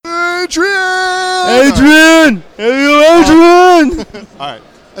Adrian! Adrian! All right.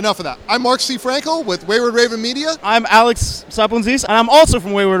 Enough of that. I'm Mark C. Frankel with Wayward Raven Media. I'm Alex Sapunzis, and I'm also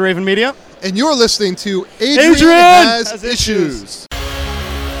from Wayward Raven Media. And you're listening to Adrian Has Issues.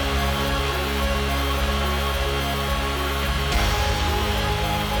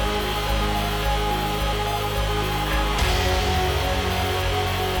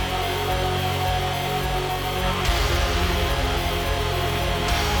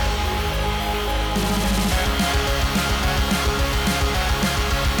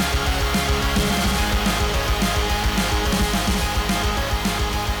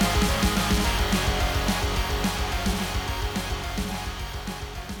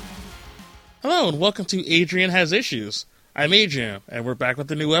 Hello and welcome to Adrian Has Issues. I'm Adrian, and we're back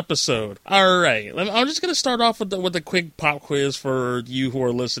with a new episode. Alright, I'm just going to start off with a quick pop quiz for you who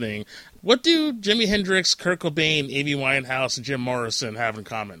are listening. What do Jimi Hendrix, Kurt Cobain, Amy Winehouse, and Jim Morrison have in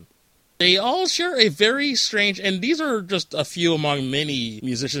common? They all share a very strange, and these are just a few among many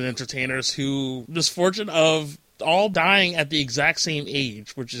musicians and entertainers who misfortune of all dying at the exact same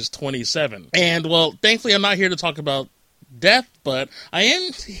age, which is 27. And, well, thankfully I'm not here to talk about death, but I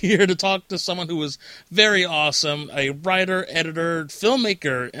am here to talk to someone who is very awesome, a writer, editor,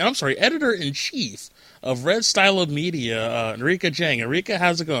 filmmaker, and editor-in-chief of Red Stylo Media, Enrica Jang. Enrica,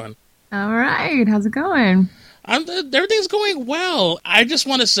 how's it going? All right, how's it going? Everything's going well. I just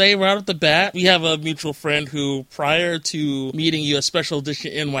want to say right off the bat, we have a mutual friend who, prior to meeting you at Special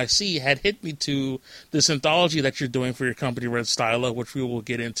Edition NYC, had hit me to this anthology that you're doing for your company, Red Stylo, which we will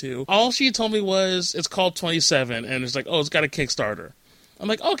get into. All she told me was, it's called 27, and it's like, oh, it's got a Kickstarter. I'm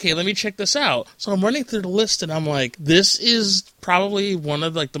like, okay, let me check this out. So I'm running through the list, and I'm like, this is probably one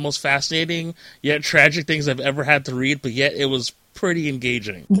of the most fascinating yet tragic things I've ever had to read, but yet it was pretty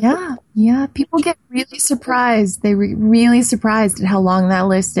engaging. Yeah. People get really surprised. They really surprised at how long that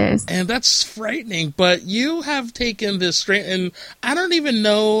list is. And that's frightening, but you have taken this straight, and I don't even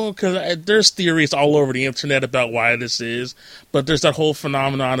know, because there's theories all over the internet about why this is, but there's that whole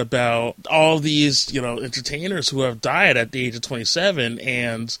phenomenon about all these, entertainers who have died at the age of 27,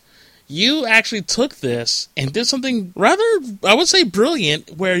 and you actually took this and did something rather, I would say,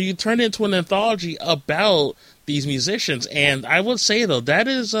 brilliant, where you turned it into an anthology about these musicians, and I would say, though, that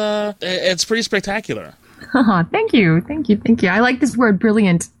is, it's pretty spectacular. Oh, thank you. I like this word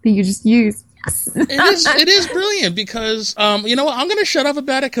brilliant that you just used. Yes. It is brilliant because, you know what, I'm going to shut up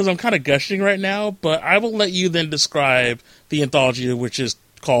about it because I'm kind of gushing right now, but I will let you then describe the anthology, which is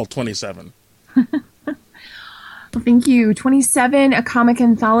called 27. Well, thank you. 27, a comic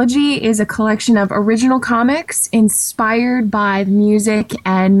anthology, is a collection of original comics inspired by the music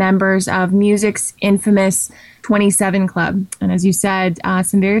and members of music's infamous 27 Club. And as you said,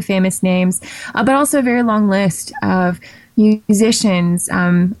 some very famous names, but also a very long list of musicians.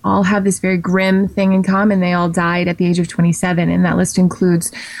 All have this very grim thing in common. They all died at the age of 27. And that list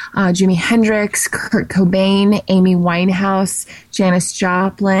includes Jimi Hendrix, Kurt Cobain, Amy Winehouse, Janis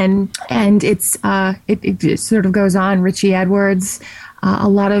Joplin. And it sort of goes on. Richie Edwards, a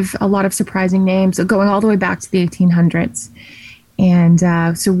lot of surprising names going all the way back to the 1800s. And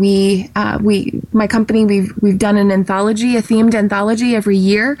so my company, we've done an anthology, a themed anthology every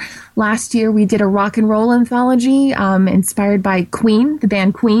year. Last year we did a rock and roll anthology inspired by Queen, the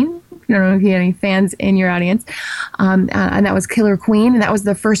band Queen. I don't know if you have any fans in your audience. And that was Killer Queen. And that was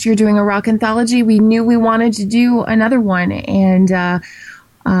the first year doing a rock anthology. We knew we wanted to do another one. And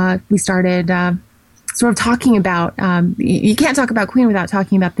we started sort of talking about, you can't talk about Queen without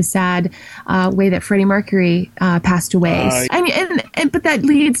talking about the sad way that Freddie Mercury passed away. But that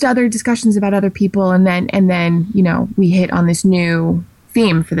leads to other discussions about other people. And then, we hit on this new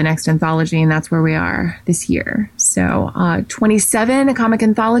theme for the next anthology, and that's where we are this year. So 27, a comic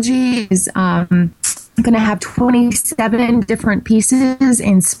anthology, is going to have 27 different pieces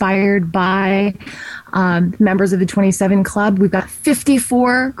inspired by members of the 27 Club. We've got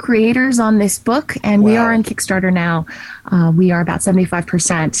 54 creators on this book, and we are on Kickstarter now. We are about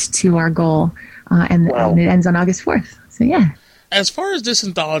 75% to our goal, and it ends on August 4th. So, yeah. As far as this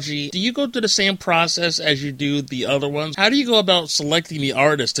anthology, do you go through the same process as you do the other ones? How do you go about selecting the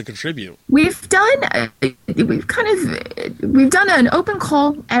artists to contribute? We've done an open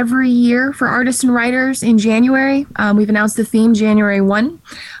call every year for artists and writers in January. We've announced the theme January 1,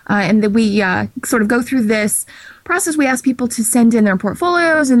 and that we sort of go through this process. We ask people to send in their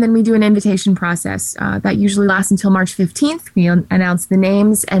portfolios, and then we do an invitation process that usually lasts until March 15th. We announce the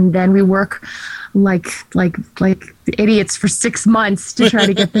names, and then we work like idiots for 6 months to try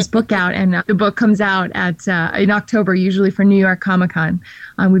to get this book out. And the book comes out in October, usually for New York Comic Con.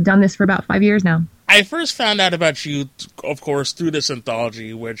 We've done this for about 5 years now. I first found out about you, of course, through this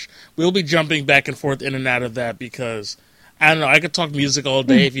anthology, which we'll be jumping back and forth in and out of that because, I don't know, I could talk music all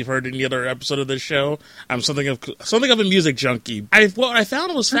day if you've heard any other episode of this show. I'm something of a music junkie. What I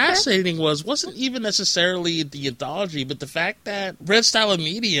found was fascinating wasn't even necessarily the anthology, but the fact that Red Style of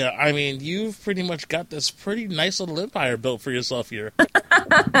Media, I mean, you've pretty much got this pretty nice little empire built for yourself here.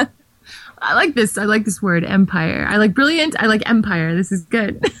 I like this. I like this word, empire. I like brilliant. I like empire. This is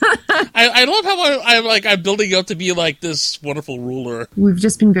good. I love how I'm building you up to be like this wonderful ruler. We've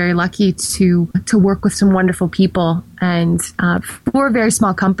just been very lucky to work with some wonderful people, and for a very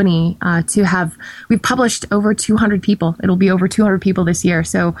small company, we've published over 200 people. It'll be over 200 people this year.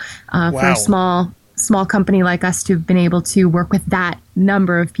 So Wow. For a small company like us to have been able to work with that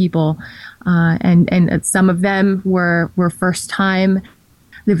number of people, and some of them were first time.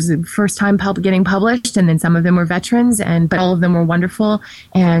 It was the first time getting published, and then some of them were veterans, but all of them were wonderful,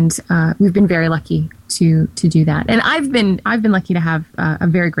 and we've been very lucky to do that. And I've been lucky to have a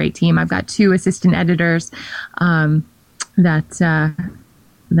very great team. I've got 2 assistant editors that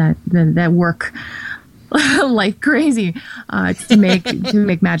work like crazy to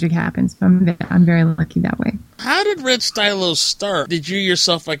make magic happen. So I'm very lucky that way. How did Red Stylo start? Did you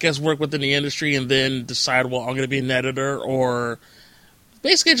yourself, I guess, work within the industry and then decide, well, I'm going to be an editor, or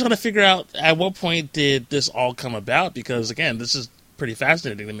basically trying to figure out at what point did this all come about? Because again, this is pretty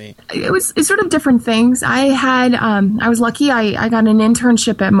fascinating to me. It's sort of different things. I was lucky. I got an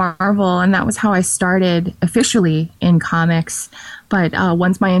internship at Marvel, and that was how I started officially in comics. But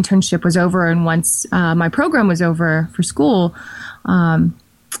once my internship was over, and once my program was over for school,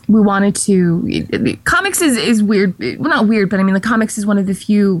 we wanted to. Comics is weird. Well, not weird, but I mean, the comics is one of the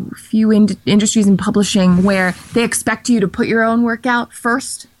few industries in publishing where they expect you to put your own work out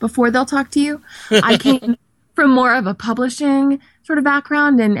first before they'll talk to you. I came from more of a publishing sort of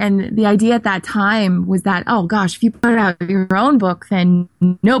background, and the idea at that time was that, oh gosh, if you put out your own book, then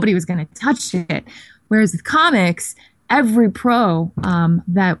nobody was going to touch it. Whereas with comics, every pro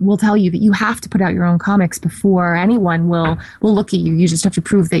that will tell you that you have to put out your own comics before anyone will look at you. You just have to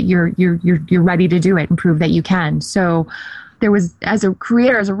prove that you're ready to do it and prove that you can. So there was, as a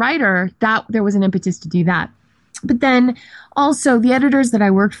creator, as a writer, that there was an impetus to do that. But then also the editors that I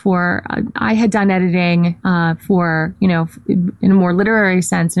worked for, I had done editing for, in a more literary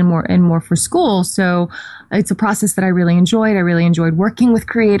sense and more for school. So it's a process that I really enjoyed. I really enjoyed working with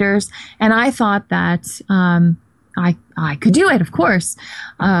creators, and I thought that I could do it, of course.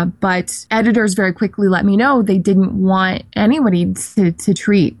 But editors very quickly let me know they didn't want anybody to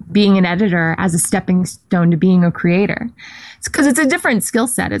treat being an editor as a stepping stone to being a creator. It's because it's a different skill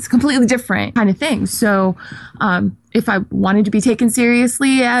set. It's a completely different kind of thing. So if I wanted to be taken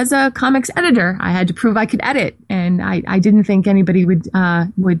seriously as a comics editor, I had to prove I could edit. And I didn't think anybody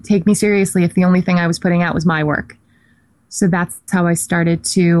would take me seriously if the only thing I was putting out was my work. So that's how I started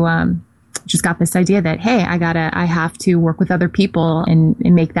to just got this idea that, hey, I have to work with other people and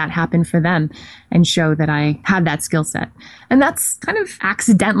make that happen for them and show that I had that skill set. And that's kind of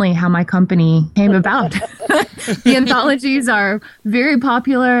accidentally how my company came about. The anthologies are very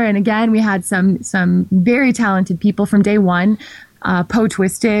popular. And again, we had some very talented people from day one. Poe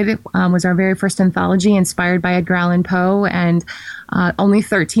Twisted was our very first anthology, inspired by Edgar Allan Poe, and only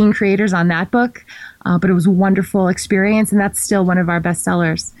 13 creators on that book. But it was a wonderful experience, and that's still one of our best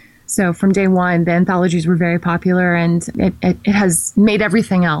sellers. So from day one, the anthologies were very popular, and it has made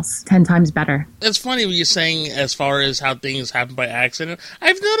everything else 10 times better. It's funny what you're saying as far as how things happen by accident.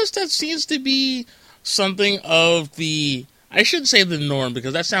 I've noticed that seems to be something of the, I shouldn't say the norm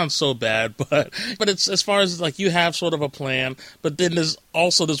because that sounds so bad, but it's as far as like you have sort of a plan, but then there's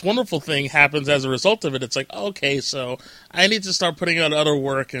also this wonderful thing happens as a result of it. It's like, okay, so I need to start putting out other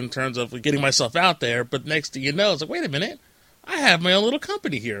work in terms of getting myself out there, but next thing you know, it's like, wait a minute. I have my own little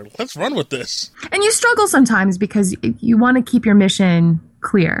company here. Let's run with this. And you struggle sometimes because you want to keep your mission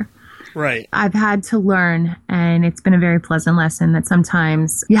clear. Right. I've had to learn, and it's been a very pleasant lesson, that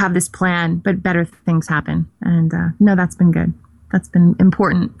sometimes you have this plan, but better things happen. And no, that's been good. That's been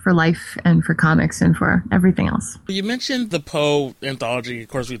important for life and for comics and for everything else. You mentioned the Poe anthology. Of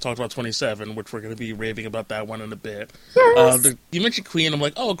course, we talked about 27, which we're going to be raving about that one in a bit. Yes. You mentioned Queen. I'm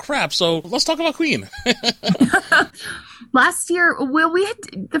like, oh, crap. So let's talk about Queen. Last year, we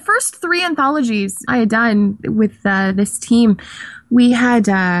had the first 3 anthologies I had done with this team. We had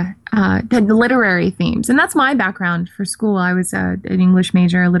the literary themes, and that's my background for school. I was an English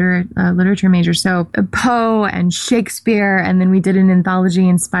major, a literature major, so Poe and Shakespeare, and then we did an anthology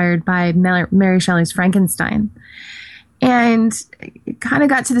inspired by Mary Shelley's Frankenstein. And it kind of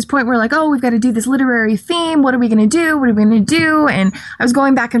got to this point where like, oh, we've got to do this literary theme. What are we going to do? What are we going to do? And I was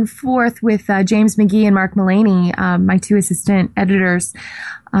going back and forth with James McGee and Mark Mullaney, my two assistant editors,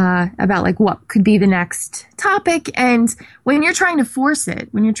 about like what could be the next topic. And when you're trying to force it,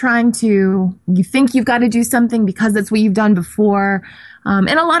 when you're trying to, you think you've got to do something because that's what you've done before. And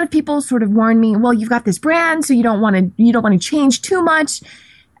a lot of people sort of warn me, well, you've got this brand, so you don't want to change too much.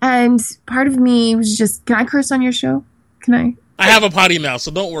 And part of me was just, can I curse on your show? Can I? I have a potty mouth,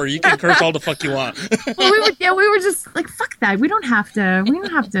 so don't worry. You can curse all the fuck you want. Well, we were just like, fuck that. We don't have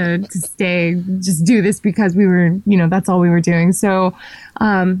to stay, just do this because we were, that's all we were doing. So,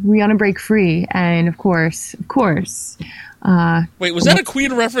 we want to break free. And of course. Wait, was that a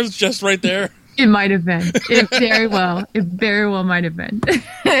Queen reference just right there? It might have been. It very well might have been.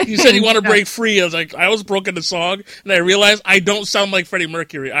 You said you want to break free. I was like, I was broken the song, and I realized I don't sound like Freddie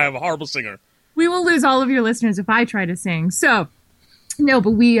Mercury. I am a horrible singer. We will lose all of your listeners if I try to sing. So, no, but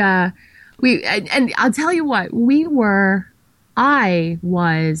and I'll tell you what, I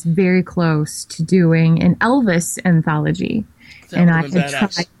was very close to doing an Elvis anthology. And I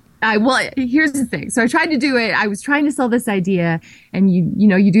had tried. Here's the thing. So I tried to do it. I was trying to sell this idea, and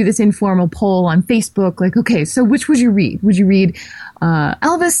you do this informal poll on Facebook, like, okay, so which would you read? Would you read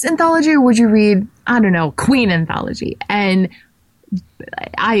Elvis anthology, or would you read, I don't know, Queen anthology? And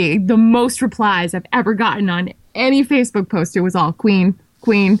the most replies I've ever gotten on any Facebook post, it was all Queen.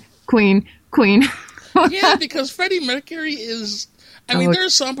 Yeah, because Freddie Mercury is. I mean,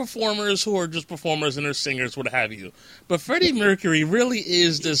 there's some performers who are just performers and they're singers, what have you. But Freddie Mercury really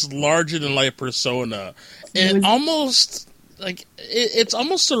is this larger-than-life persona. And almost, like, it's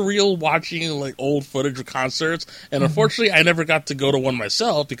almost surreal watching, like, old footage of concerts. And unfortunately, I never got to go to one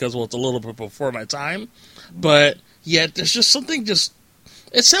myself because, well, it's a little bit before my time. But yet, there's just something just...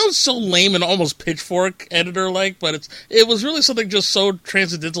 It sounds so lame and almost Pitchfork editor-like, but it was really something just so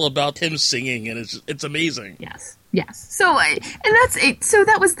transcendental about him singing, and it's amazing. Yes. So, and that's it. So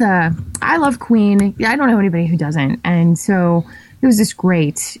that was I love Queen. I don't know anybody who doesn't. And so it was just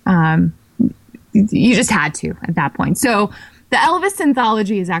great. You just had to at that point. So the Elvis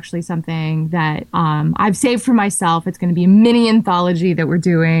anthology is actually something that I've saved for myself. It's going to be a mini anthology that we're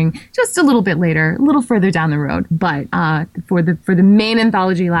doing just a little bit later, a little further down the road. But for the main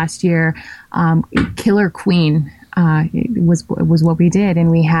anthology last year, Killer Queen was what we did, and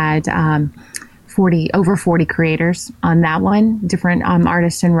we had over 40 creators on that one, different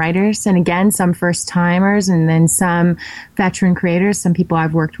artists and writers, and again, some first timers, and then some veteran creators, some people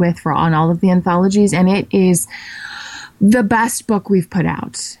I've worked with on all of the anthologies, and it is the best book we've put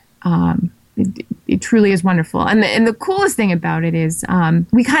out. It truly is wonderful. And the coolest thing about it is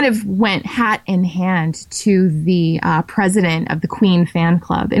we kind of went hat in hand to the president of the Queen fan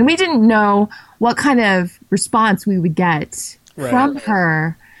club. And we didn't know what kind of response we would get from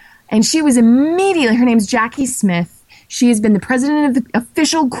her. And she was immediately, her name's Jackie Smith. She has been the president of the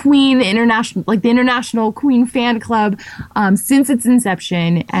official Queen International, like the International Queen fan club since its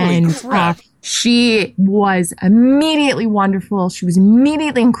inception. Holy crap. She was immediately wonderful. She was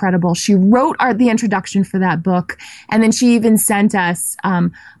immediately incredible. She wrote the introduction for that book. And then she even sent us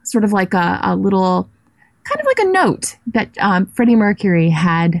sort of like a little, kind of like a note that Freddie Mercury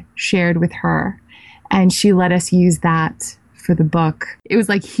had shared with her. And she let us use that for the book. It was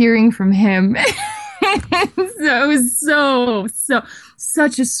like hearing from him. So it was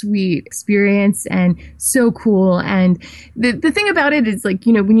such a sweet experience and so cool. And the thing about it is, like,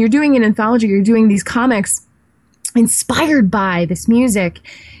 when you're doing an anthology, you're doing these comics inspired by this music.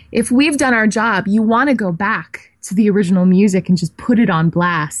 If we've done our job, you want to go back to the original music and just put it on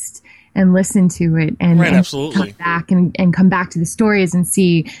blast and listen to it and absolutely. Come back to the stories and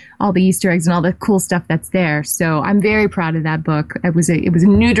see all the Easter eggs and all the cool stuff that's there. So I'm very proud of that book. It was a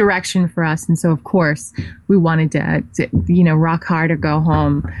new direction for us. And so, of course, we wanted to rock hard or go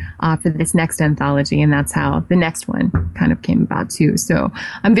home for this next anthology. And that's how the next one kind of came about too. So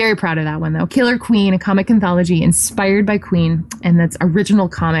I'm very proud of that one, though. Killer Queen, a comic anthology inspired by Queen. And that's original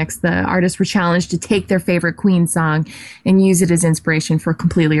comics. The artists were challenged to take their favorite Queen song and use it as inspiration for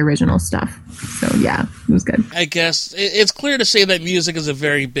completely original stuff. So yeah, it was good. I guess it's clear to say that music is a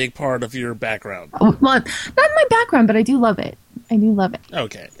very big part of your background. Well, not my background, but I do love it.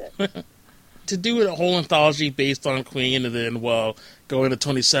 Okay. To do a whole anthology based on Queen and then, going to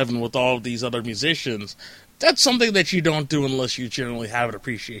 27 with all of these other musicians, that's something that you don't do unless you generally have an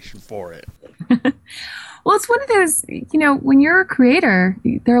appreciation for it. Well, it's one of those, when you're a creator,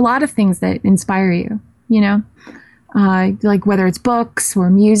 there are a lot of things that inspire you, like whether it's books or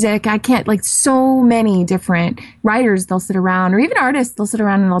music. I can't, like, so many different writers, they'll sit around, or even artists, they'll sit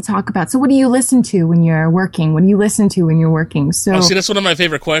around and they'll talk about, so what do you listen to when you're working? What do you listen to when you're working? So, see, that's one of my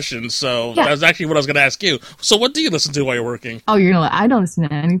favorite questions. So yeah. That was actually what I was going to ask you. So what do you listen to while you're working? Oh, I don't listen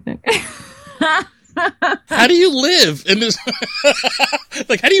to anything. How do you live in this?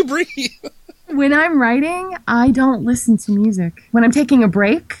 Like, how do you breathe? When I'm writing, I don't listen to music. When I'm taking a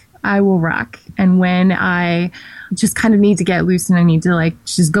break, I will rock. And when I just kind of need to get loose and I need to, like,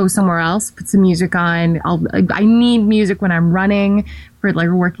 just go somewhere else, put some music on. I need music when I'm running for, like,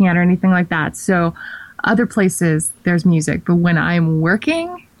 working out or anything like that. So other places, there's music. But when I'm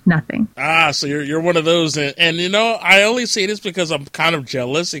working, nothing. So you're one of those. And you know, I only say this because I'm kind of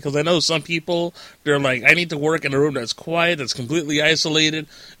jealous, because I know some people, they're like, I need to work in a room that's quiet, that's completely isolated.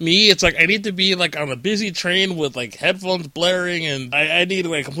 Me, it's like, I need to be, like, on a busy train with, like, headphones blaring, and I need,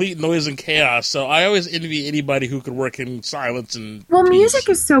 like, complete noise and chaos. So I always envy anybody who could work in silence and Well, peace. Music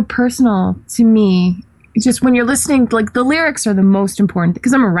is so personal to me. Just when you're listening, like, the lyrics are the most important,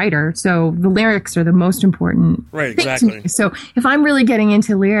 because I'm a writer, so the lyrics are the most important. Right, thing to exactly. me. So if I'm really getting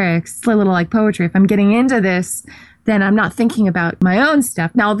into lyrics, it's a little like poetry. If I'm getting into this, then I'm not thinking about my own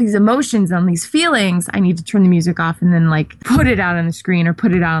stuff. Now, these emotions and these feelings, I need to turn the music off and then, like, put it out on the screen or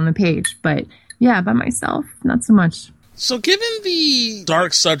put it out on the page. But yeah, by myself, not so much. So given the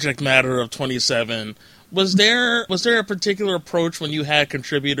dark subject matter of 27, was there a particular approach when you had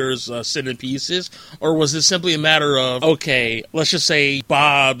contributors send in pieces, or was it simply a matter of, okay, let's just say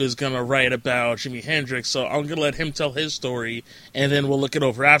Bob is going to write about Jimi Hendrix, so I'm going to let him tell his story, and then we'll look it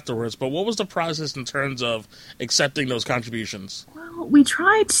over afterwards. But what was the process in terms of accepting those contributions? Well, we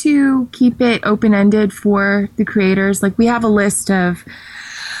try to keep it open-ended for the creators. Like, we have a list of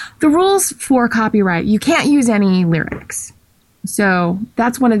the rules for copyright. You can't use any lyrics. So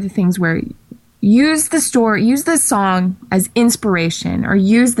that's one of the things where use the song as inspiration, or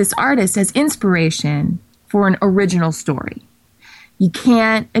use this artist as inspiration for an original story. You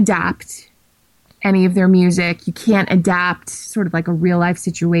can't adapt any of their music. You can't adapt sort of like a real life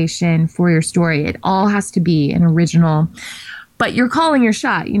situation for your story. It all has to be an original. But you're calling your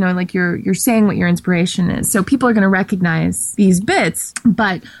shot, you know, like you're saying what your inspiration is. So people are going to recognize these bits,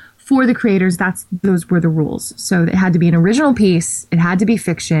 but for the creators, those were the rules. So it had to be an original piece. It had to be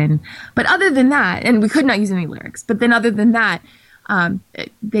fiction. But other than that, and we could not use any lyrics. But then other than that,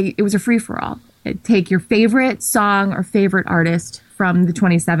 it was a free-for-all. Take your favorite song or favorite artist from the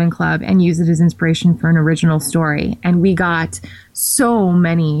 27 Club and use it as inspiration for an original story. And we got so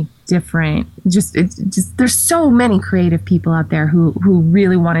many different, there's so many creative people out there who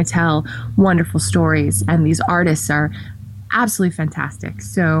really want to tell wonderful stories. And these artists are absolutely fantastic.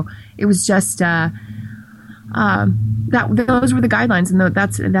 So it was just those were the guidelines,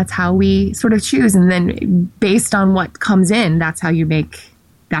 and that's how we sort of choose. And then based on what comes in, that's how you make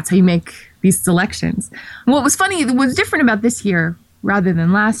these selections. And what was funny, what was different about this year rather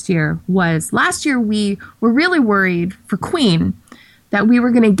than last year was last year we were really worried for Queen that we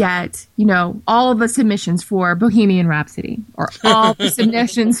were going to get, you know, all of the submissions for Bohemian Rhapsody or all the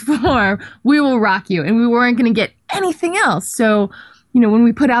submissions for We Will Rock You, and we weren't going to get anything else. So, you know, when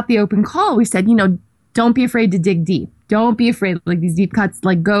we put out the open call, we said, you know, don't be afraid to dig deep. Don't be afraid, like, these deep cuts,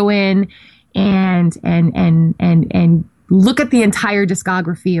 like, go in and look at the entire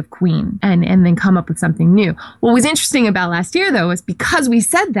discography of Queen and then come up with something new. What was interesting about last year, though, is because we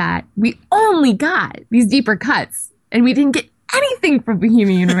said that, we only got these deeper cuts, and we didn't get anything from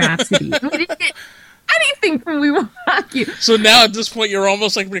Bohemian Rhapsody. We didn't get anything from We Will Rock You. So now at this point, you're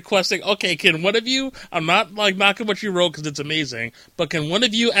almost like requesting, okay, can one of you, I'm not like knocking what you wrote because it's amazing, but can one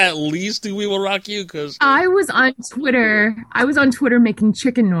of you at least do We Will Rock You? Because I was on Twitter making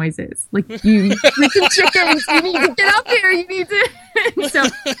chicken noises. Like, you freaking chickens, you need to get up here, you need to. So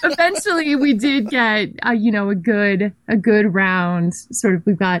eventually we did get, you know, a good round. Sort of,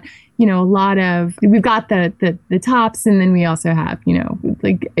 we've got, you know, we've got the tops, and then we also have, you know,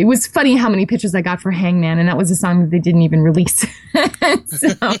 like, it was funny how many pitches I got for Hangman, and that was a song that they didn't even release. So,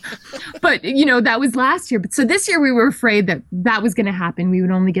 but, you know, that was last year. But so this year we were afraid that was going to happen. We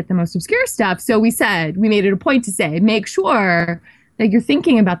would only get the most obscure stuff. So we made it a point to say, make sure that you're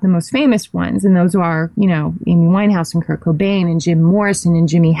thinking about the most famous ones. And those are, you know, Amy Winehouse and Kurt Cobain and Jim Morrison and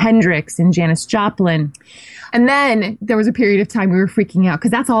Jimi Hendrix and Janis Joplin. And then there was a period of time we were freaking out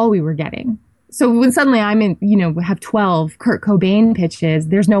because that's all we were getting. So when suddenly I'm in, you know, have 12 Kurt Cobain pitches,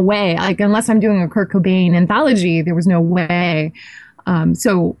 there's no way, like, unless I'm doing a Kurt Cobain anthology, there was no way.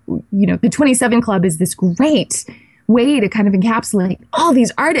 So, you know, the 27 Club is this great way to kind of encapsulate all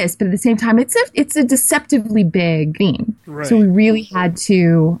these artists, but at the same time, it's a deceptively big theme. Right. So we really had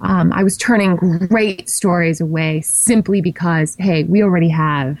to, I was turning great stories away simply because, hey, we already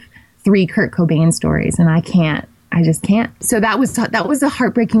have 3 Kurt Cobain stories and I just can't. So that was a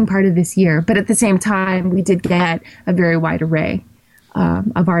heartbreaking part of this year. But at the same time, we did get a very wide array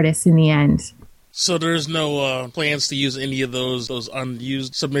of artists in the end. So there's no plans to use any of those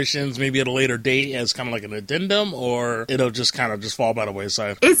unused submissions maybe at a later date as kind of like an addendum, or it'll just kind of just fall by the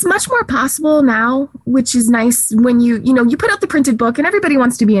wayside? It's much more possible now, which is nice when you put out the printed book and everybody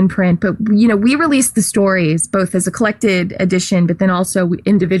wants to be in print, but we release the stories both as a collected edition, but then also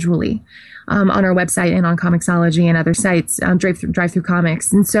individually. On our website and on Comixology and other sites, Drive-Thru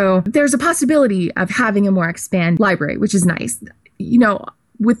Comics. And so there's a possibility of having a more expanded library, which is nice.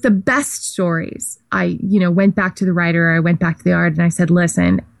 With the best stories, I went back to the writer, I went back to the art, and I said,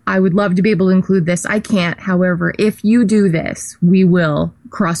 listen, I would love to be able to include this. I can't. However, if you do this, we will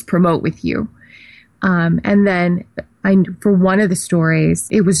cross-promote with you. And then for one of the stories,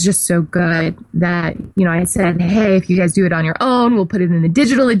 it was just so good that, I said, hey, if you guys do it on your own, we'll put it in the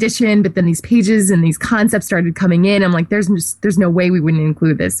digital edition. But then these pages and these concepts started coming in. I'm like, there's no way we wouldn't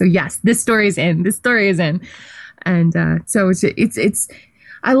include this. So yes, this story is in. This story is in. And so it's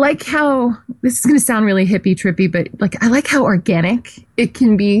I like how, this is going to sound really hippie trippy, but I like how organic it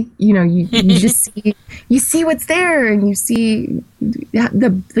can be. You just see what's there, and you see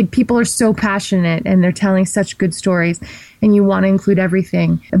the people are so passionate and they're telling such good stories, and you want to include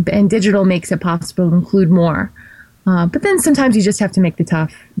everything. And digital makes it possible to include more. But then sometimes you just have to make the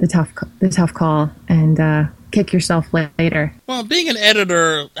tough call and kick yourself later. Well, being an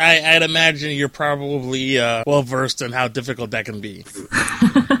editor, I'd imagine you're probably well versed in how difficult that can be.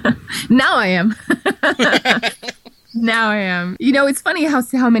 Now I am. Now I am. It's funny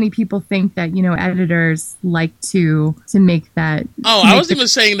how many people think that, editors like to make that. Oh, I wasn't even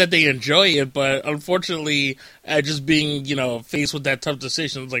saying that they enjoy it, but unfortunately, just being, faced with that tough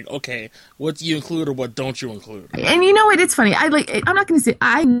decision, it's like, okay, what do you include or what don't you include? And you know what? It's funny. I'm not going to say,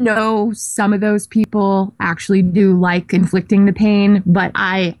 I know some of those people actually do like inflicting the pain, but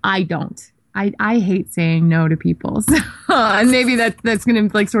I don't. I hate saying no to people. So, and maybe that's going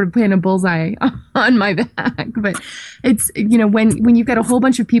to sort of pin a bullseye on my back. But it's, when you've got a whole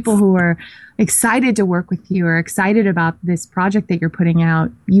bunch of people who are excited to work with you or excited about this project that you're putting out,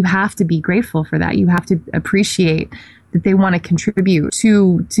 you have to be grateful for that. You have to appreciate that they want to contribute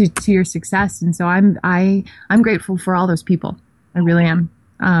to your success. And so I'm grateful for all those people. I really am.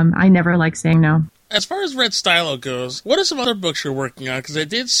 I never like saying no. As far as Red Stylo goes, what are some other books you're working on? Because I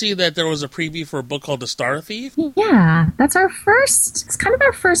did see that there was a preview for a book called The Star Thief. Yeah, it's kind of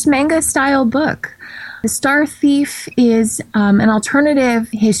our first manga-style book. The Star Thief is an alternative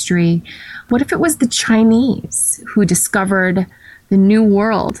history. What if it was the Chinese who discovered the New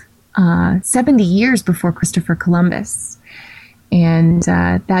World 70 years before Christopher Columbus? And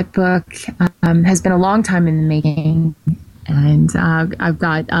that book has been a long time in the making. And I've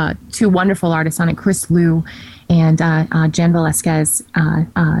got 2 wonderful artists on it, Chris Liu and Jan Velasquez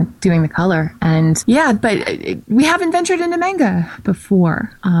doing the color. And yeah, but we haven't ventured into manga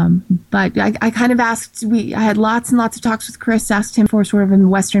before. But I kind of asked, I had lots and lots of talks with Chris, asked him for sort of a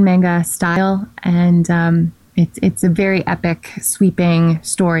Western manga style. And it's a very epic, sweeping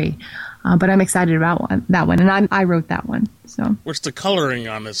story. But I'm excited about that one. And I wrote that one. So, which the coloring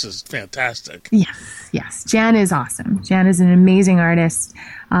on this is fantastic. Yes. Jan is awesome. Jan is an amazing artist.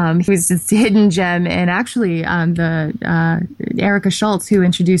 He was just a hidden gem. And actually, the Erica Schultz, who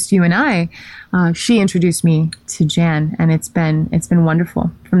introduced you and I, she introduced me to Jan. And it's been wonderful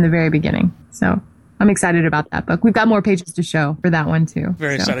from the very beginning. So I'm excited about that book. We've got more pages to show for that one, too.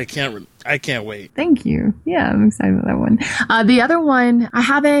 Very excited. I can't wait. Thank you. Yeah, I'm excited about that one. The other one, I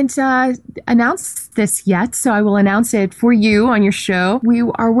haven't announced this yet, so I will announce it for you on your show.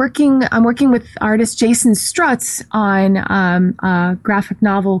 I'm working with artist Jason Strutz on a graphic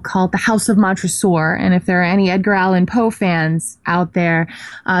novel called The House of Montresor. And if there are any Edgar Allan Poe fans out there,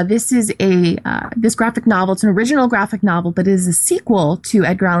 this is this graphic novel. It's an original graphic novel, but it is a sequel to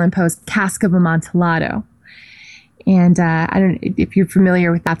Edgar Allan Poe's Cask of Amontillado. And I don't know if you're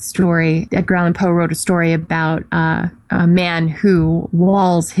familiar with that story. Edgar Allan Poe wrote a story about a man who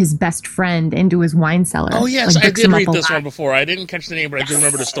walls his best friend into his wine cellar. Oh, yes, I did read this one before. I didn't catch the name, but I do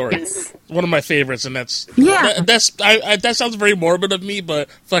remember the story. Yes. One of my favorites, and that's... Yeah. That sounds very morbid of me, but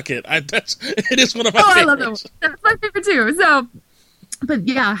fuck it. It is one of my favorites. I love that one. That's my favorite, too. So... But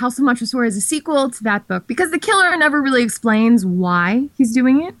yeah, House of Montresor is a sequel to that book because the killer never really explains why he's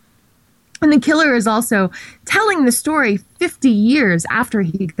doing it. And the killer is also telling the story 50 years after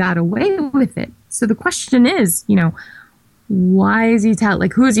he got away with it. So the question is, why is he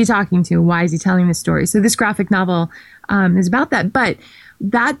who is he talking to? Why is he telling this story? So this graphic novel is about that. But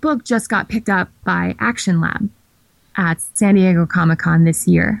that book just got picked up by Action Lab at San Diego Comic-Con this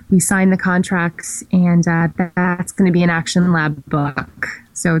year. We signed the contracts, and that's going to be an Action Lab book.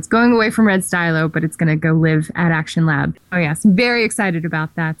 So it's going away from Red Stylo, but it's going to go live at Action Lab. Oh, yes. I'm very excited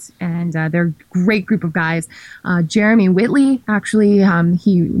about that. And they're a great group of guys. Jeremy Whitley, actually,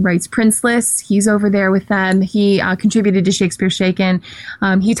 he writes Princeless. He's over there with them. He contributed to Shakespeare Shaken.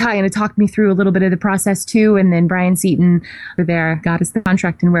 He kind of talked me through a little bit of the process, too. And then Brian Seaton over there got us the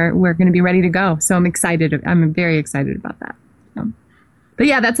contract, and we're going to be ready to go. So I'm excited. I'm very excited about that. But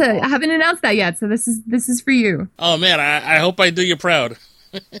yeah, I haven't announced that yet. So this is for you. Oh, man, I hope I do you proud.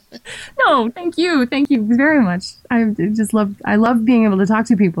 No, thank you very much. I love being able to talk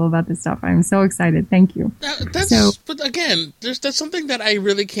to people about this stuff. I'm so excited. Thank you. But again, that's something that I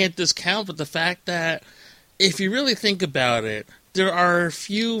really can't discount. But the fact that if you really think about it, there are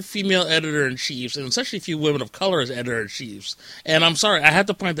few female editor-in-chiefs, and especially few women of color as editor-in-chiefs. And I'm sorry, I have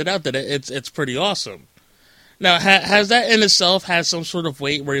to point that out that it's pretty awesome. Now, has that in itself had some sort of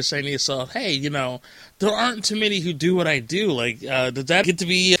weight where you're saying to yourself, hey, there aren't too many who do what I do. Like, does that get to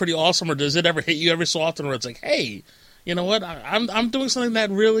be pretty awesome, or does it ever hit you every so often where it's like, hey, you know what, I'm doing something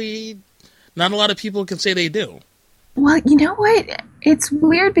that really not a lot of people can say they do? Well, you know what? It's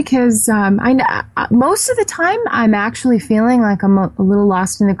weird because most of the time I'm actually feeling like I'm a little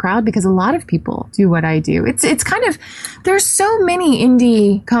lost in the crowd because a lot of people do what I do. It's kind of, there's so many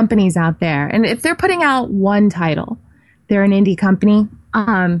indie companies out there, and if they're putting out one title, they're an indie company.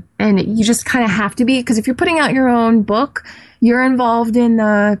 And you just kind of have to be, because if you're putting out your own book, you're involved in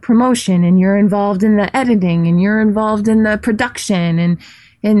the promotion, and you're involved in the editing, and you're involved in the production,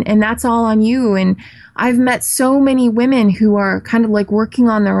 and that's all on you. And I've met so many women who are kind of like working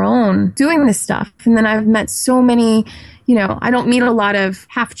on their own, doing this stuff. And then I've met so many, I don't meet a lot of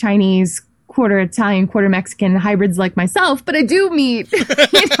half Chinese, quarter Italian, quarter Mexican hybrids like myself, but I do meet,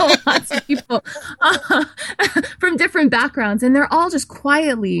 lots of people from different backgrounds. And they're all just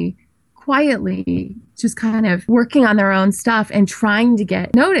quietly just kind of working on their own stuff and trying to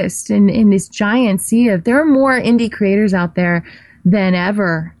get noticed in this giant sea of, there are more indie creators out there than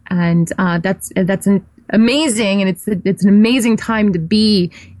ever. And that's an amazing, and it's an amazing time to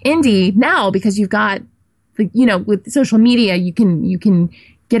be indie now, because you've got, with social media, you can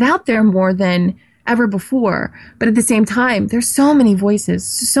get out there more than ever before. But at the same time, there's so many voices,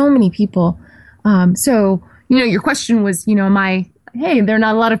 so many people. So your question was, hey, there are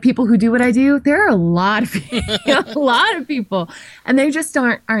not a lot of people who do what I do. There are a lot of people, and they just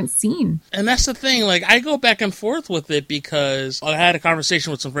aren't seen. And that's the thing. Like, I go back and forth with it because I had a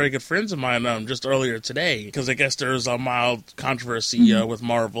conversation with some very good friends of mine just earlier today, because I guess there's a mild controversy with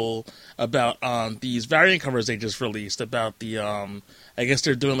Marvel about these variant covers they just released about the I guess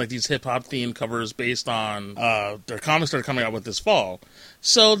they're doing like these hip-hop themed covers based on their comics that are coming out with this fall.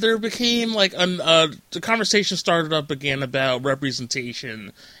 So there became like the conversation started up again about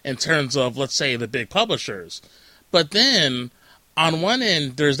representation in terms of, let's say, the big publishers. But then on one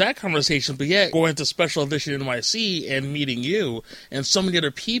end, there's that conversation, but yet going to Special Edition NYC and meeting you and so many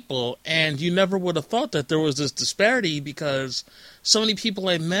other people, and you never would have thought that there was this disparity, because so many people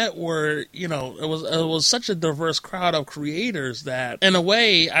I met were, it was such a diverse crowd of creators that, in a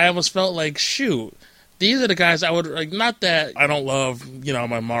way, I almost felt like, shoot, these are the guys I would, like, not that I don't love,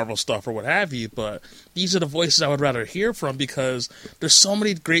 my Marvel stuff or what have you, but these are the voices I would rather hear from, because there's so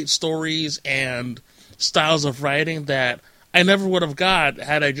many great stories and styles of writing that I never would have got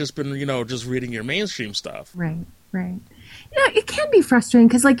had I just been, just reading your mainstream stuff. Right. It can be frustrating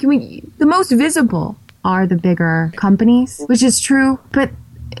because, the most visible are the bigger companies, which is true, but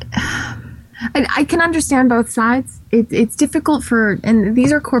I can understand both sides. It's difficult and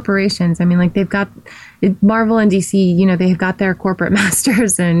these are corporations. I mean, they've got Marvel and DC, they've got their corporate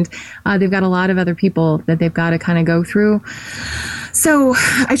masters, and they've got a lot of other people that they've got to kind of go through. So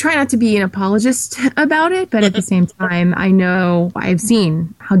I try not to be an apologist about it, but at the same time, I know I've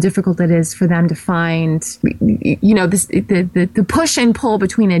seen how difficult it is for them to find, the push and pull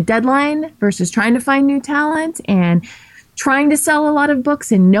between a deadline versus trying to find new talent, and trying to sell a lot of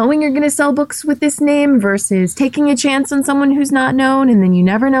books and knowing you're going to sell books with this name versus taking a chance on someone who's not known, and then you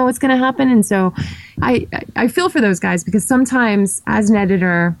never know what's going to happen. And so I feel for those guys, because sometimes as an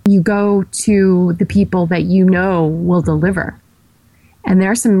editor, you go to the people that will deliver. And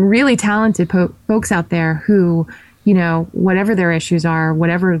there are some really talented folks out there who, whatever their issues are,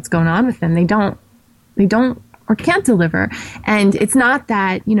 whatever is going on with them, they don't or can't deliver. And it's not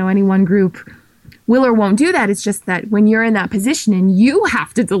that, any one group will or won't do that. It's just that when you're in that position and you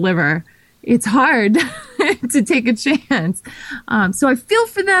have to deliver, it's hard to take a chance. So I feel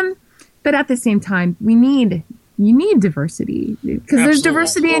for them, but at the same time, you need diversity, because there's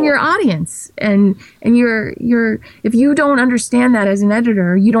diversity in your audience, and you're if you don't understand that as an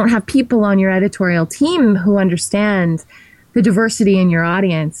editor, you don't have people on your editorial team who understand the diversity in your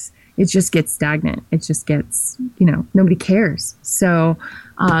audience. It just gets stagnant. It just gets, nobody cares. So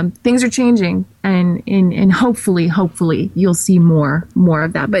things are changing, and hopefully you'll see more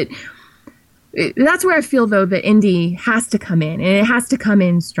of that. But that's where I feel, though, that indie has to come in, and it has to come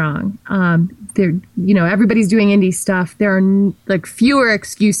in strong. Everybody's doing indie stuff. There are fewer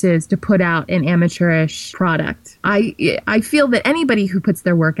excuses to put out an amateurish product. I feel that anybody who puts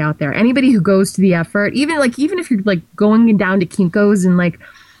their work out there, anybody who goes to the effort, even if you're going down to Kinko's and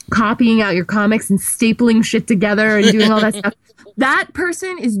copying out your comics and stapling shit together and doing all that stuff, that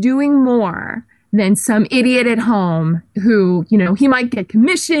person is doing more than some idiot at home who, he might get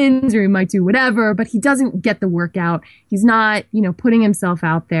commissions or he might do whatever, but he doesn't get the work out. He's not, putting himself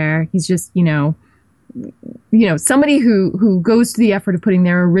out there. He's just, somebody who goes to the effort of putting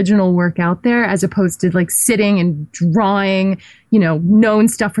their original work out there, as opposed to sitting and drawing, known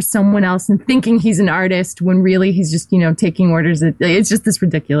stuff for someone else and thinking he's an artist when really he's just, taking orders. It's just this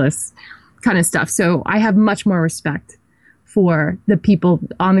ridiculous kind of stuff. So I have much more respect for the people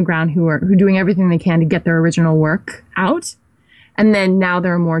on the ground who are doing everything they can to get their original work out. And then now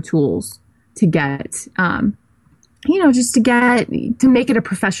there are more tools to get, just to make it a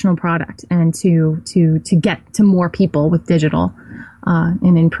professional product, and to get to more people with digital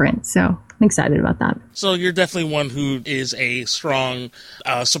and in print. So I'm excited about that. So you're definitely one who is a strong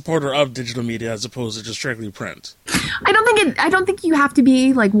supporter of digital media as opposed to just strictly print. I don't think you have to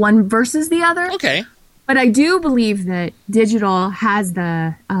be one versus the other. Okay. But I do believe that digital has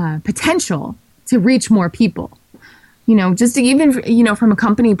the potential to reach more people. Just to even, from a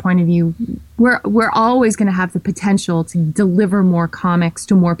company point of view, we're always going to have the potential to deliver more comics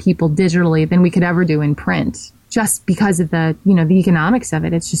to more people digitally than we could ever do in print, just because of the economics of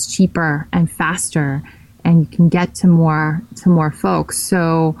it. It's just cheaper and faster, and you can get to more folks.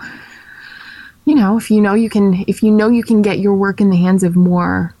 So, if you can get your work in the hands of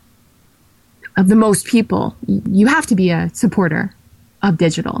the most people, you have to be a supporter of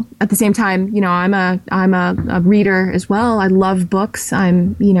digital. At the same time, I'm a reader as well. I love books.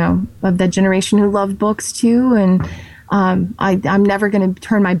 I'm, of that generation who loved books too. And I'm never going to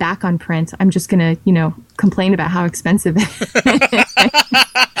turn my back on print. I'm just going to, complain about how expensive it is.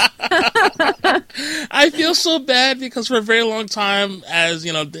 I feel so bad because for a very long time, as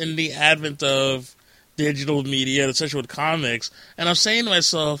in the advent of digital media, especially with comics, and I'm saying to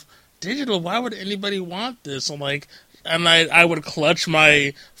myself, digital, why would anybody want this? I would clutch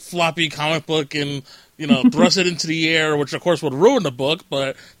my floppy comic book and, thrust it into the air, which of course would ruin the book,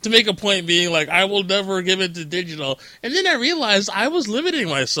 but to make a point being I will never give it to digital. And then I realized I was limiting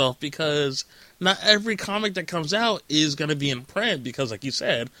myself, because not every comic that comes out is going to be in print, because like you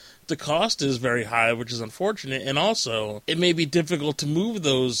said, the cost is very high, which is unfortunate. And also it may be difficult to move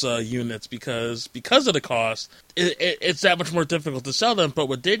those units because of the cost. It's that much more difficult to sell them. But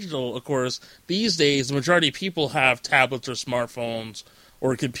with digital, of course, these days, the majority of people have tablets or smartphones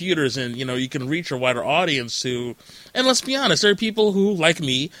or computers, and you can reach a wider audience too. And let's be honest, there are people who, like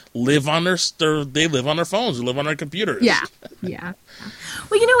me, live on their phones, who live on their computers. Yeah.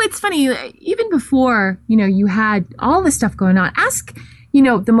 Well, it's funny. Even before you had all this stuff going on, ask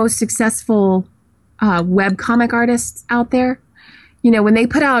the most successful web comic artists out there. When they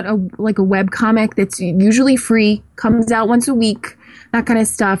put out a web comic that's usually free, comes out once a week, that kind of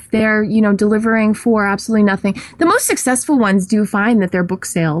stuff, they're, delivering for absolutely nothing. The most successful ones do find that their book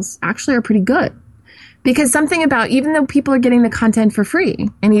sales actually are pretty good. Because something about, even though people are getting the content for free,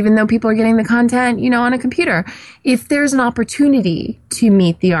 and even though people are getting the content, on a computer, if there's an opportunity to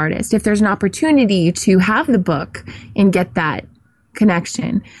meet the artist, if there's an opportunity to have the book and get that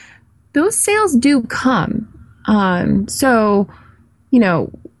connection, those sales do come. So,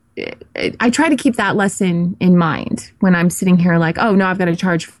 I try to keep that lesson in mind when I'm sitting here oh, no, I've got to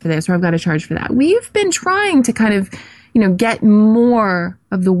charge for this or I've got to charge for that. We've been trying to kind of, get more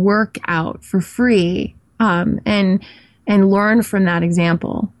of the work out for free, and learn from that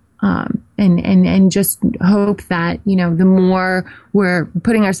example. And just hope that, the more we're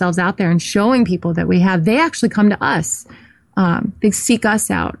putting ourselves out there and showing people that we have, they actually come to us. They seek us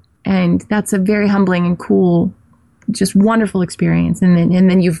out. And that's a very humbling and cool, just wonderful experience. And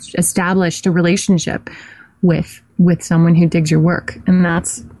then you've established a relationship with someone who digs your work. And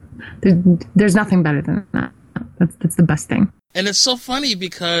there's nothing better than that. That's the best thing. And it's so funny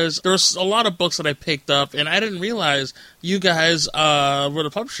because there's a lot of books that I picked up, and I didn't realize you guys were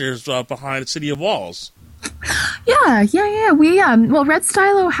the publishers behind City of Walls. Yeah. Well, Red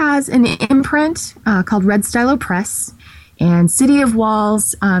Stylo has an imprint called Red Stylo Press, and City of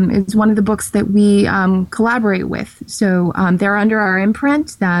Walls is one of the books that we collaborate with. So they're under our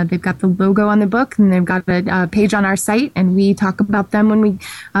imprint. They've got the logo on the book, and they've got a page on our site, and we talk about them when we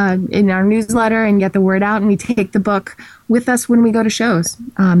in our newsletter and get the word out, and we take the book with us when we go to shows.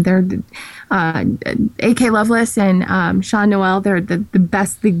 They're A.K. Lovelace and Sean Noel. They're the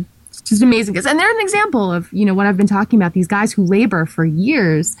best. Just amazing. And they're an example of, what I've been talking about, these guys who labor for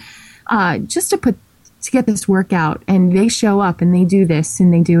years just to get this work out, and they show up and they do this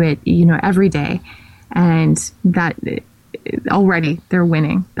and they do it, every day. And that already they're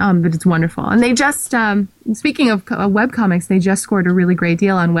winning. But it's wonderful. And they just, speaking of webcomics, they just scored a really great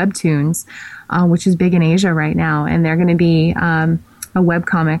deal on Webtoons, which is big in Asia right now. And they're going to be a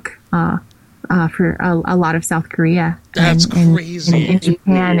webcomic for a lot of South Korea. That's crazy. And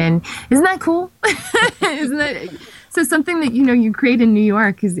Japan. And isn't that cool? Isn't that so? Something that you create in New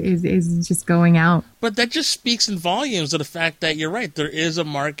York is just going out. But that just speaks in volumes of the fact that you're right. There is a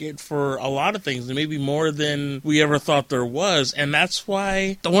market for a lot of things, and maybe more than we ever thought there was. And that's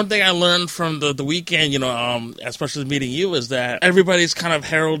why the one thing I learned from the weekend, especially meeting you, is that everybody's kind of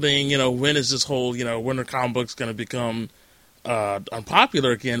heralding, when is this whole, when are comic books going to become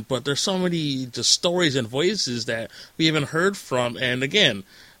unpopular again? But there's so many just stories and voices that we haven't heard from. And again,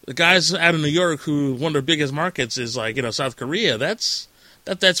 the guys out of New York, who one of their biggest markets is South Korea, that's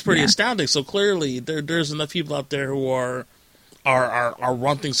pretty astounding. So clearly there's enough people out there who are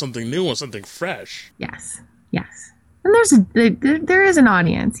wanting something new and something fresh. Yes. And there is an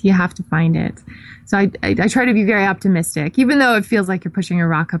audience. You have to find it. So I try to be very optimistic, even though it feels like you're pushing a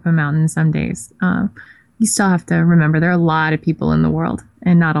rock up a mountain some days. You still have to remember there are a lot of people in the world,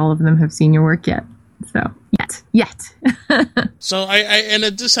 and not all of them have seen your work yet. So yet. So and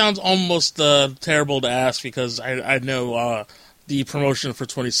it just sounds almost terrible to ask, because I know the promotion for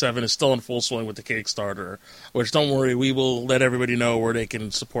 27 is still in full swing with the Kickstarter, which, don't worry, we will let everybody know where they can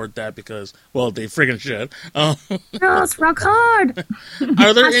support that, because, well, they friggin' should. Yes, rock hard.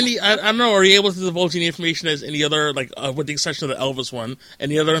 Are there any, I don't know, are you able to divulge any information as any other, with the exception of the Elvis one,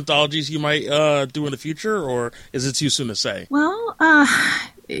 any other anthologies you might do in the future, or is it too soon to say? Well,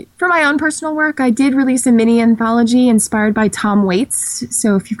 for my own personal work, I did release a mini anthology inspired by Tom Waits.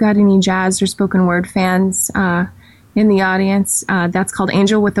 So if you've got any jazz or spoken word fans in the audience, that's called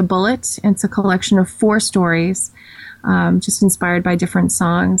Angel with a Bullet. It's a collection of 4 stories, just inspired by different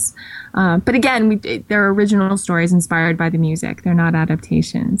songs. But again, they're original stories inspired by the music. They're not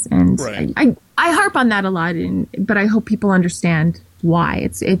adaptations. And right. I harp on that a lot, but I hope people understand why.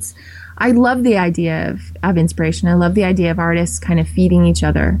 I love the idea of inspiration. I love the idea of artists kind of feeding each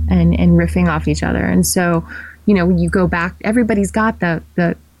other and riffing off each other. And so, when you go back, everybody's got that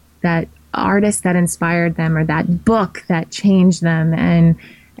artist that inspired them, or that book that changed them,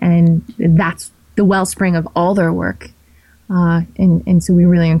 and that's the wellspring of all their work. And so we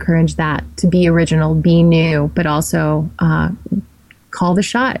really encourage that to be original, be new, but also call the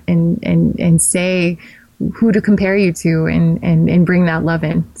shot and say who to compare you to, and bring that love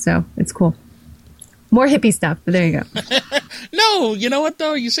in. So it's cool. More hippie stuff, but there you go. No, you know what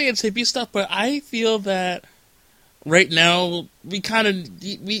though? You say it's hippie stuff, but I feel that right now we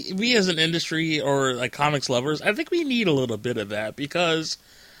as an industry, or comics lovers, I think we need a little bit of that, because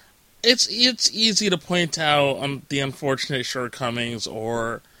it's easy to point out on the unfortunate shortcomings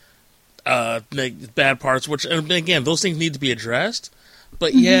or bad parts, which, again, those things need to be addressed,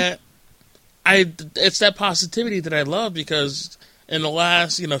 but yet it's that positivity that I love, because in the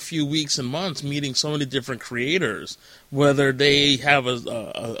last few weeks and months, meeting so many different creators, whether they have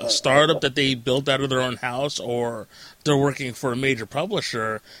a startup that they built out of their own house, or they're working for a major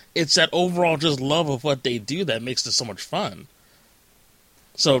publisher, it's that overall just love of what they do that makes this so much fun.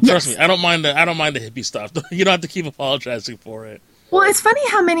 So trust me, I don't mind the hippie stuff. You don't have to keep apologizing for it. Well, it's funny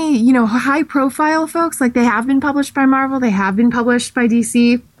how many high profile folks, they have been published by Marvel, they have been published by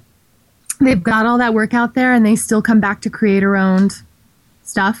DC. They've got all that work out there, and they still come back to creator-owned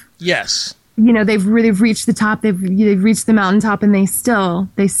stuff. Yes. They've reached the top. They've reached the mountaintop, and they still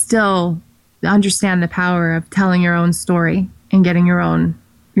understand the power of telling your own story and getting your own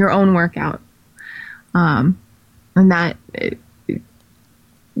work out. And that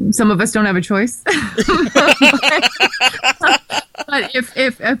some of us don't have a choice. But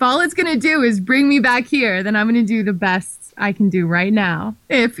if all it's going to do is bring me back here, then I'm going to do the best I can do right now.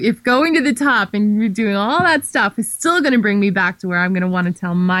 If going to the top and doing all that stuff is still going to bring me back to where I'm going to want to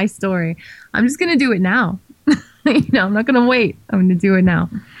tell my story, I'm just going to do it now. I'm not going to wait. I'm going to do it now.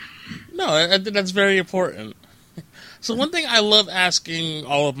 No, I think that's very important. So one thing I love asking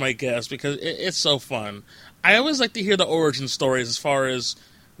all of my guests, because it's so fun, I always like to hear the origin stories as far as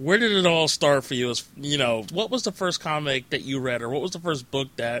where did it all start for you? As what was the first comic that you read, or what was the first book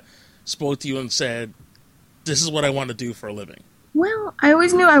that spoke to you and said, this is what I want to do for a living? Well, I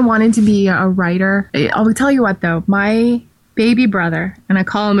always knew I wanted to be a writer. I'll tell you what, though. My baby brother, and I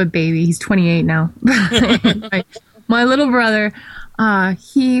call him a baby. He's 28 now. my little brother, when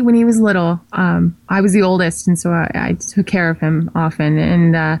he was little, I was the oldest, and so I took care of him often.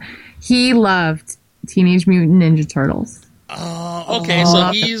 And he loved Teenage Mutant Ninja Turtles. Okay, so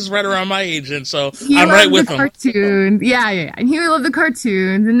he's right around my age, and so I'm right with him. Cartoons. Yeah, and he would love the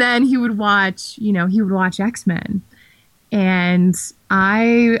cartoons, and then he would watch, X-Men, and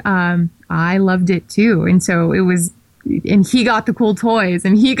I loved it too, and so it was, and he got the cool toys,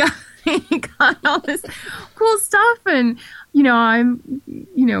 and he got all this cool stuff, and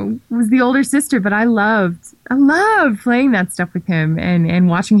was the older sister, but I loved playing that stuff with him and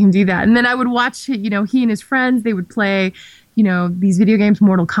watching him do that. And then I would watch, he and his friends, they would play, these video games,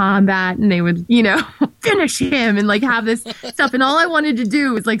 Mortal Kombat, and they would, finish him and like have this stuff. And all I wanted to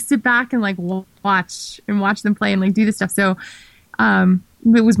do was like sit back and like watch them play and like do this stuff. So,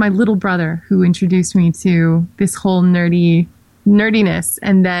 it was my little brother who introduced me to this whole nerdiness.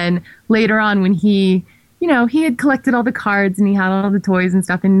 And then later on when he had collected all the cards and he had all the toys and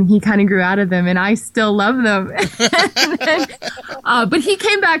stuff, and he kind of grew out of them, and I still love them. But he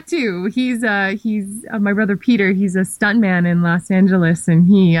came back too. He's my brother Peter. He's a stuntman in Los Angeles, and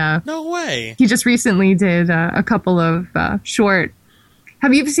no way. He just recently did a couple of short.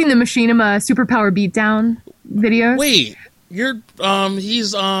 Have you ever seen the Machinima Superpower Beatdown videos? Wait. I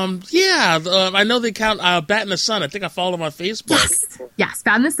know they count Bat in the Sun. I think I followed him on Facebook. Yes,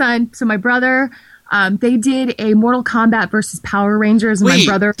 Bat in the Sun. So my brother, they did a Mortal Kombat versus Power Rangers. And Wait,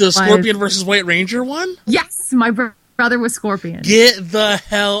 my brother the Scorpion versus White Ranger one? Yes, my brother was Scorpion. Get the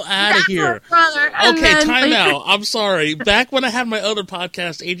hell out of here. Okay, time out. I'm sorry. Back when I had my other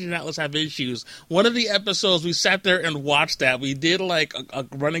podcast, Agent Atlas Have Issues, one of the episodes we sat there and watched that. We did like a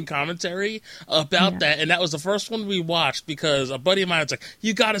running commentary about that, and that was the first one we watched because a buddy of mine was like,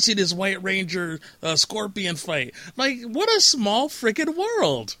 you gotta see this White Ranger Scorpion fight. Like, what a small freaking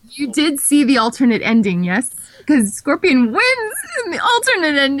world. You did see the alternate ending, yes? Because Scorpion wins in the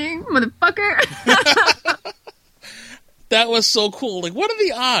alternate ending, motherfucker. That was so cool. Like, what are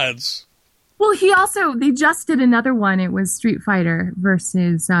the odds? Well, they just did another one. It was Street Fighter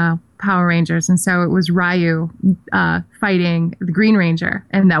versus Power Rangers. And so it was Ryu fighting the Green Ranger.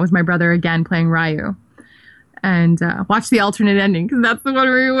 And that was my brother again playing Ryu. And watch the alternate ending, because that's the one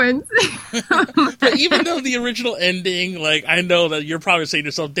where he wins. But even though the original ending, like, I know that you're probably saying to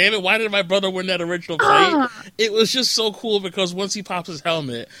yourself, damn it, why did my brother win that original fight? It was just so cool because once he pops his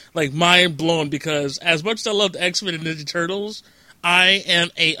helmet, like, mind blown, because as much as I loved X-Men and Ninja Turtles, I am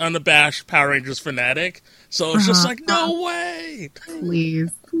a unabashed Power Rangers fanatic. So it's just like, no way.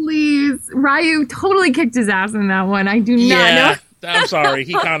 Please. Ryu totally kicked his ass in that one. I do not know. I'm sorry.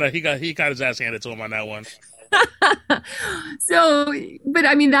 He got his ass handed to him on that one. So, but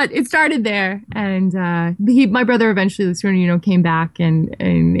I mean it started there, and my brother eventually came back,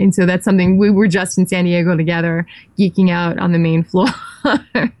 and so that's something. We were just in San Diego together, geeking out on the main floor,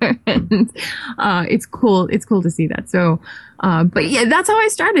 and it's cool to see that. So, but yeah, that's how I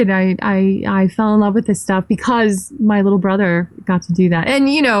started. I fell in love with this stuff because my little brother got to do that, and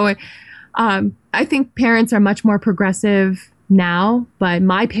I think parents are much more progressive now, but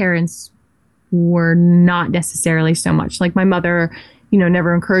my parents were not necessarily so much. Like my mother,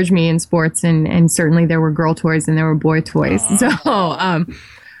 never encouraged me in sports, and certainly there were girl toys and there were boy toys.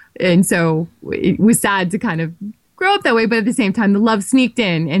 And so it was sad to kind of grow up that way, but at the same time the love sneaked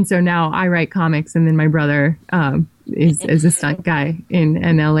in, and so now I write comics, and then my brother is a stunt guy in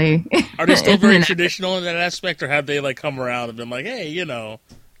LA. Are they still very traditional in that aspect, or have they like come around and been like, hey, you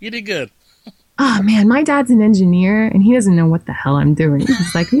did good? Oh man, my dad's an engineer, and he doesn't know what the hell I'm doing.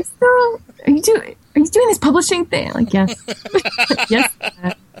 He's like, are you doing this publishing thing? Like, yes. Yes.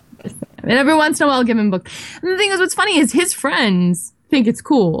 And every once in a while I'll give him a book. And the thing is, what's funny is his friends think it's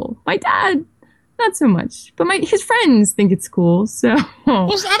cool. My dad, not so much. But his friends think it's cool, so.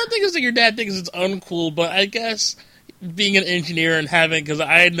 Well, I don't think it's that your dad thinks it's uncool, but I guess being an engineer and having, because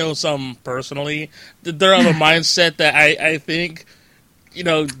I know some personally, they're of a mindset that I think,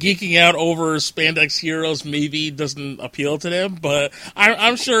 geeking out over spandex heroes maybe doesn't appeal to them, but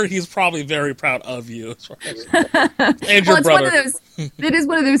I'm sure he's probably very proud of you. And your brother. It is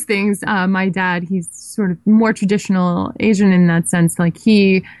one of those things. My dad, he's sort of more traditional Asian in that sense. Like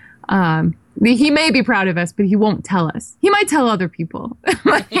he He may be proud of us, but he won't tell us. He might tell other people,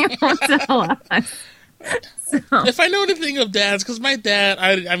 but he won't tell us. So. If I know anything of dads, because my dad,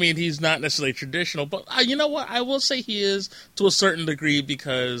 I mean, he's not necessarily traditional, but you know what? I will say he is to a certain degree,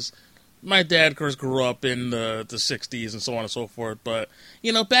 because my dad, of course, grew up in the 60s and so on and so forth. But,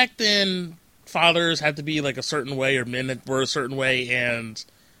 you know, back then, fathers had to be like a certain way, or men were a certain way, and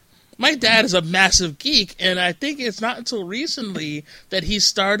my dad is a massive geek, and I think it's not until recently that he's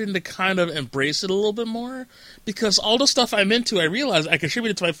starting to kind of embrace it a little bit more, because all the stuff I'm into, I realize I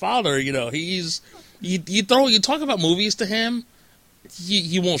contributed to my father. You know, you talk about movies to him,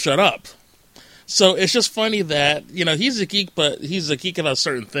 he won't shut up. So it's just funny that, you know, he's a geek, but he's a geek about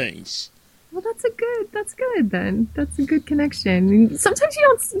certain things. Well, that's good then. That's a good connection. And sometimes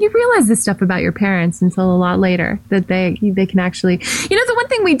you realize this stuff about your parents until a lot later, that they can actually, you know, the one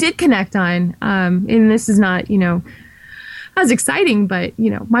thing we did connect on, and this is not, you know, as exciting, but, you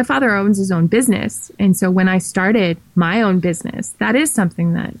know, my father owns his own business. And so when I started my own business, that is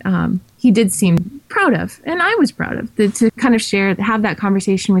something that he did seem proud of. And I was proud of, to kind of have that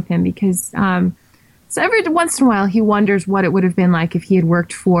conversation with him, because so every once in a while he wonders what it would have been like if he had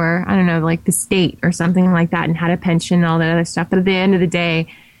worked for, I don't know, like the state or something like that, and had a pension and all that other stuff. But at the end of the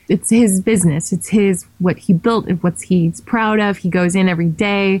day, it's his business. It's what he built, what he's proud of. He goes in every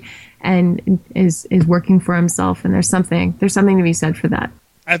day and is working for himself. And there's something to be said for that.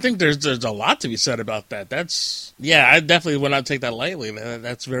 I think there's a lot to be said about that. I definitely would not take that lightly.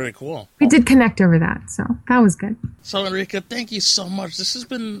 That's very cool. We did connect over that, so that was good. So, Enrica, thank you so much. This has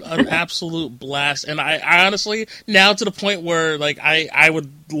been an absolute blast. And I honestly, now to the point where, like, I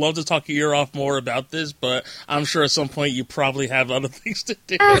would love to talk your ear off more about this, but I'm sure at some point you probably have other things to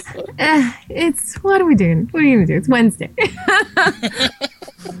do. What are we doing? What are you going to do? It's Wednesday.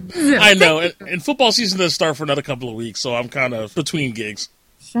 I know. And football season doesn't start for another couple of weeks, so I'm kind of between gigs.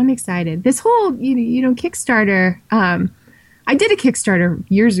 I'm excited. This whole, you know, Kickstarter, I did a Kickstarter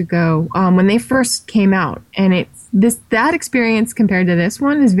years ago when they first came out, and that experience compared to this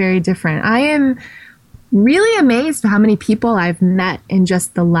one is very different. I am really amazed by how many people I've met in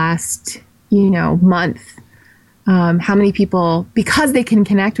just the last, you know, month. How many people, because they can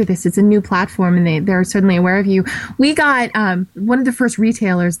connect with this, it's a new platform, and they're certainly aware of you. We got one of the first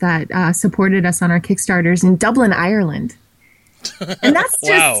retailers that supported us on our Kickstarters in Dublin, Ireland. And that's just,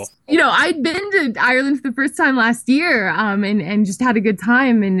 wow. You know, I'd been to Ireland for the first time last year, and just had a good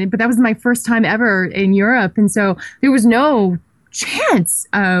time. But that was my first time ever in Europe. And so there was no chance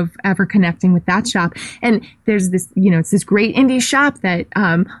of ever connecting with that shop. And there's this, you know, it's this great indie shop that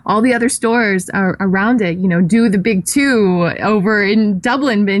all the other stores are around it, you know, do the big two over in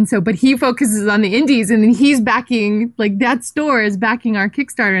Dublin. And so, but he focuses on the indies, and then he's backing, like, that store is backing our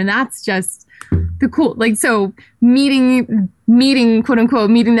Kickstarter. And that's just the cool, like, so meeting, quote unquote,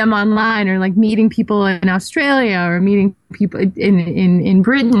 meeting them online, or like meeting people in Australia, or meeting people in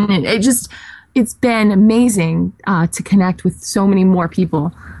Britain. It's been amazing to connect with so many more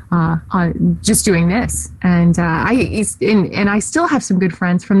people on just doing this. And I still have some good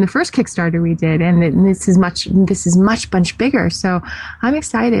friends from the first Kickstarter we did, and this is much bigger. So I'm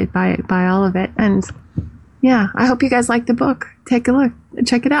excited by all of it. And yeah, I hope you guys like the book. Take a look,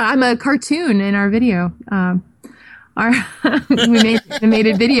 check it out. I'm a cartoon in our video. We made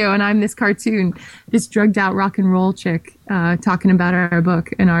a video, and I'm this cartoon, this drugged out rock and roll chick talking about our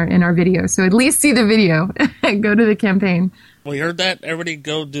book in our video. So at least see the video. Go to the campaign. Well, you heard that? Everybody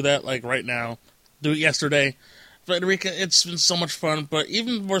go do that, like, right now. Do it yesterday. But, Enrica, it's been so much fun, but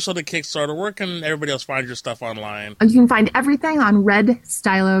even more so the Kickstarter, where can everybody else find your stuff online? You can find everything on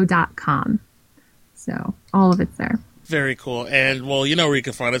redstylo.com. So all of it's there. Very cool. And, well, you know where you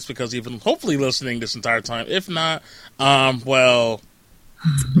can find us, because you've been hopefully listening this entire time. If not, well,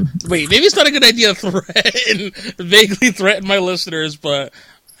 wait, maybe it's not a good idea to vaguely threaten my listeners, but...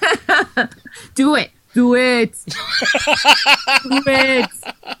 Do it. Do it. Do it.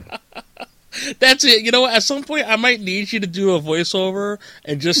 That's it. You know what? At some point, I might need you to do a voiceover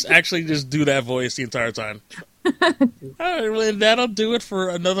and just actually just do that voice the entire time. All right, well, and that'll do it for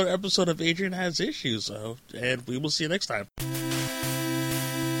another episode of Adrian Has Issues. And we will see you next time.